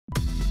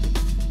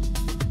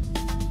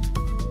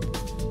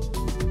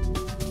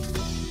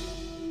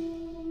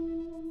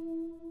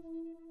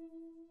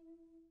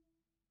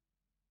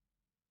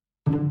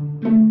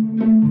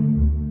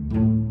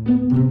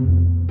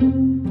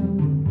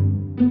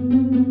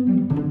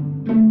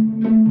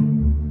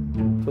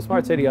So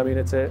smart city, I mean,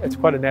 it's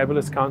quite a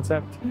nebulous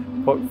concept,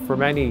 but for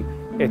many,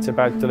 it's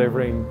about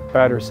delivering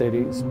better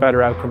cities,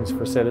 better outcomes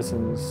for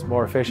citizens,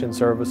 more efficient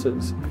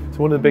services. So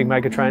one of the big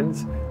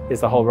megatrends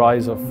is the whole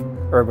rise of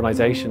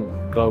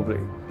urbanisation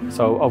globally.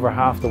 So over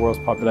half the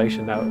world's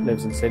population now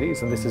lives in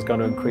cities, and this is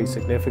going to increase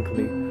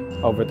significantly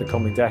over the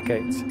coming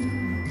decades.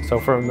 So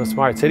from the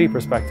smart city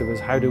perspective is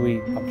how do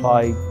we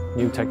apply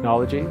new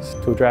technologies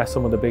to address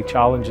some of the big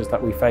challenges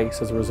that we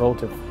face as a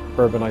result of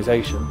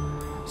urbanisation.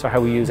 So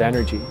how we use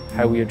energy,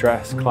 how we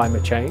address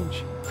climate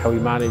change, how we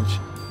manage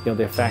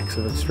the effects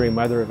of extreme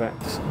weather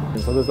events. And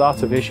so there's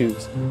lots of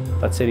issues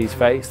that cities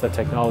face that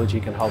technology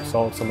can help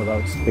solve some of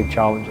those big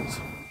challenges.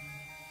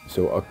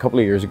 So a couple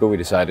of years ago we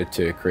decided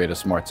to create a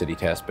smart city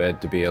testbed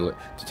to be able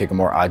to take a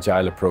more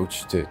agile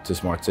approach to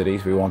smart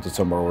cities. We wanted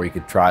somewhere where we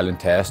could trial and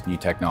test new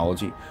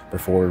technology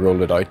before we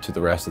rolled it out to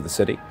the rest of the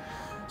city.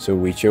 So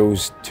we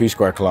chose 2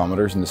 square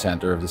kilometres in the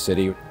centre of the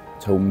city.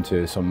 It's home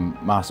to some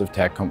massive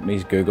tech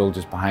companies. Google,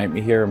 just behind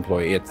me here,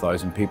 employ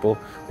 8,000 people.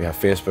 We have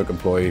Facebook,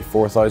 employ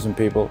 4,000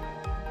 people.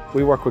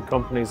 We work with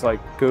companies like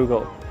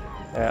Google,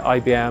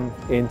 IBM,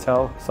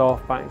 Intel,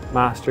 SoftBank,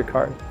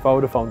 MasterCard,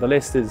 Vodafone. The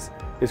list is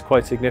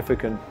quite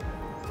significant.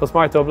 So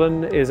Smart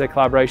Dublin is a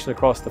collaboration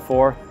across the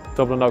 4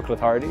 Dublin local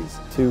authorities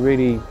to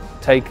really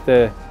take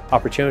the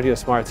opportunity of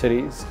smart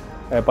cities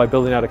by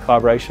building out a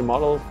collaboration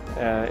model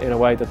in a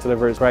way that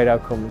delivers great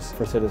outcomes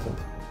for citizens.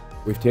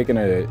 We've taken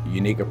a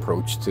unique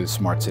approach to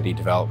smart city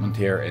development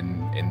here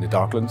in the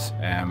Docklands.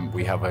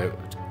 We have a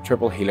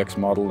triple helix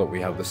model that we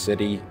have the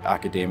city,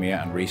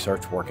 academia and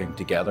research working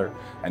together,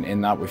 and in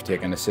that we've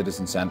taken a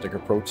citizen-centric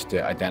approach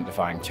to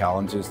identifying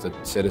challenges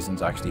that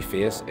citizens actually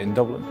face in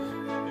Dublin.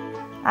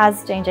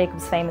 As Jane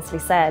Jacobs famously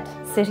said,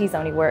 cities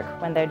only work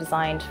when they're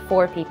designed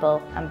for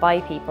people and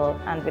by people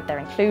and with their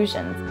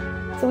inclusion.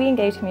 So we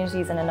engage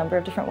communities in a number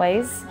of different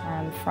ways,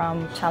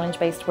 from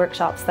challenge-based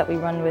workshops that we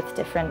run with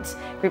different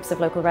groups of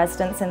local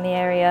residents in the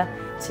area,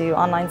 to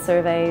online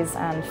surveys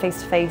and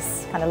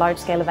face-to-face kind of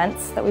large-scale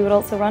events that we would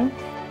also run.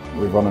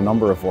 We've run a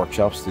number of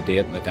workshops to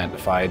date and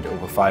identified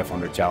over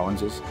 500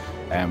 challenges,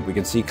 and we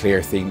can see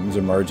clear themes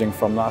emerging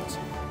from that.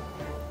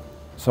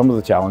 Some of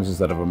the challenges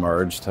that have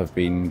emerged have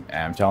been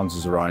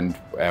challenges around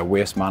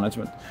waste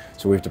management.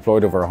 So we've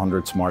deployed over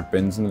 100 smart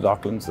bins in the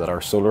Docklands that are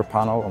solar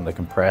panel and they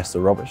compress the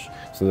rubbish.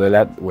 So they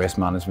let the waste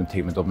management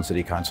team in Dublin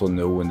City Council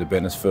know when the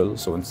bin is full.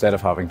 So instead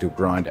of having to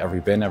ground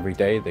every bin every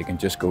day, they can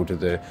just go to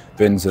the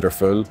bins that are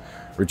full,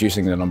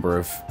 reducing the number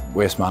of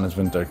waste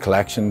management or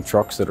collection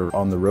trucks that are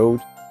on the road.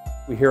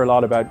 We hear a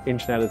lot about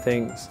Internet of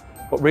Things.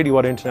 But really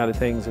what Internet of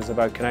Things is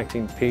about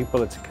connecting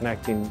people, it's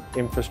connecting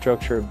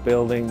infrastructure,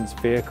 buildings,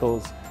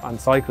 vehicles and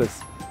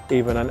cyclists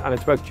even, and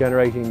it's about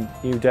generating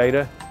new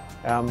data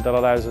that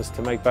allows us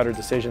to make better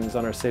decisions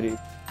on our city.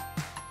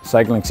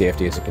 Cycling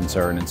safety is a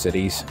concern in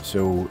cities,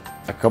 so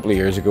a couple of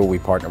years ago we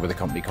partnered with a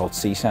company called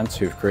C-Sense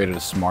who've created a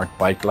smart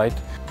bike light.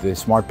 The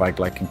smart bike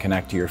light can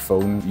connect to your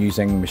phone.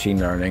 Using machine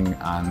learning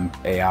and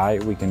AI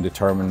we can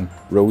determine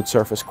road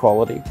surface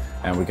quality,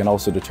 and we can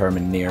also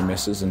determine near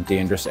misses and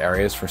dangerous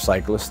areas for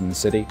cyclists in the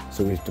city.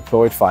 So we've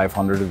deployed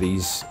 500 of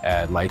these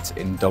lights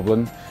in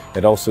Dublin.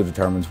 It also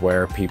determines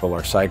where people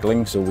are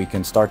cycling, so we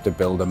can start to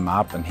build a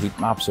map and heat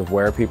maps of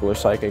where people are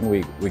cycling.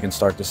 We can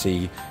start to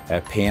see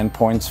pain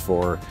points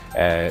for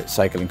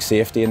cycling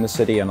safety in the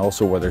city, and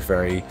also where there's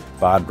very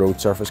bad road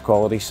surface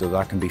quality, so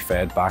that can be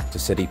fed back to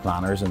city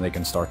planners and they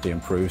can start to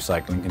improve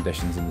cycling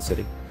conditions in the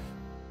city.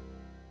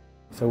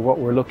 So what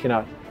we're looking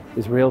at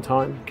is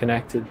real-time,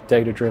 connected,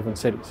 data-driven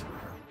cities.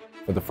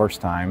 For the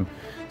first time,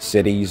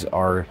 cities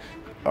are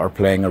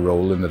playing a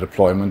role in the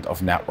deployment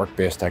of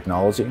network-based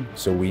technology.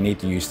 So we need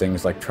to use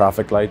things like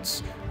traffic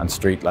lights and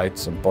street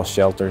lights and bus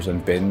shelters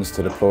and bins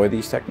to deploy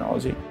these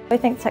technology. I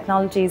think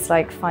technologies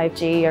like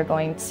 5G are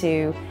going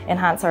to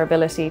enhance our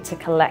ability to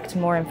collect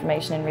more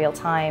information in real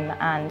time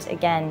and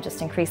again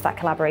just increase that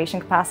collaboration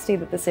capacity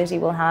that the city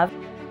will have.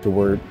 So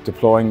we're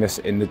deploying this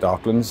in the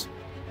Docklands.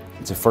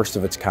 It's a first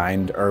of its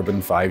kind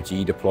urban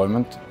 5G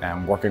deployment,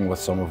 and working with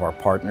some of our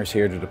partners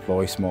here to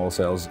deploy small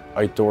cells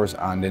outdoors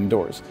and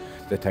indoors.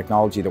 The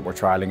technology that we're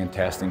trialling and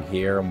testing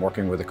here, I'm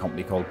working with a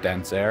company called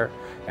Dense Air.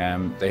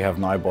 They have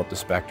now bought the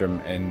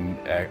spectrum in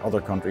other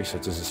countries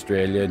such as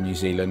Australia, New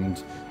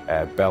Zealand,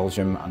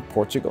 Belgium and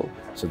Portugal.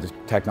 So the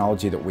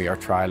technology that we are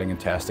trialling and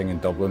testing in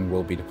Dublin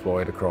will be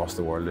deployed across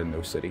the world in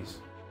those cities.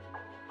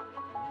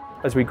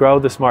 As we grow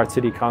the smart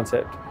city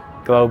concept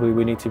globally,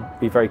 we need to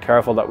be very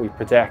careful that we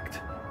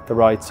protect the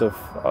rights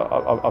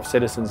of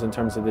citizens in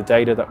terms of the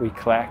data that we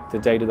collect, the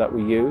data that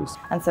we use.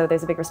 And so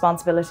there's a big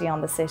responsibility on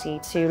the city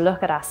to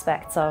look at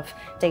aspects of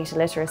data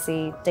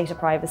literacy, data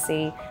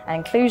privacy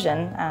and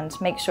inclusion, and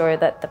make sure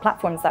that the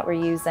platforms that we're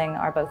using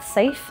are both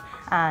safe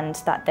and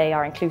that they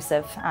are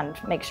inclusive, and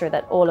make sure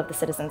that all of the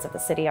citizens of the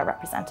city are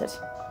represented.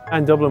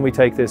 In Dublin we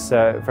take this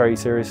very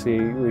seriously.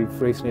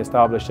 We've recently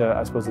established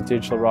I suppose a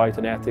digital right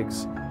and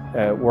ethics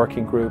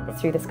working group.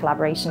 Through this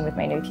collaboration with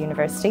Maynooth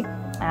University,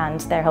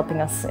 and they're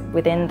helping us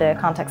within the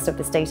context of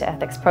this data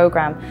ethics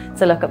programme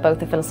to look at both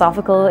the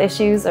philosophical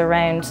issues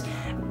around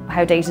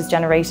how data is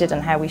generated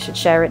and how we should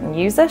share it and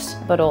use it,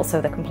 but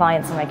also the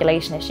compliance and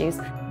regulation issues.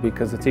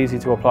 Because it's easy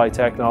to apply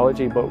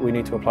technology, but we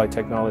need to apply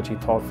technology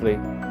thoughtfully.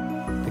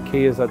 The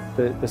key is that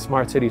the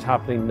smart city is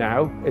happening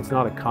now. It's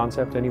not a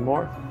concept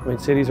anymore. I mean,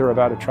 cities are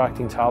about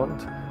attracting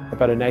talent,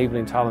 about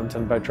enabling talent,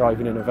 and about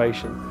driving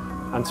innovation.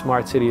 And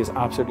smart city is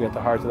absolutely at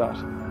the heart of that.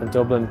 And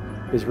Dublin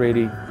is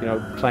really,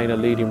 playing a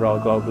leading role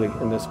globally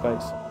in this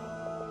space.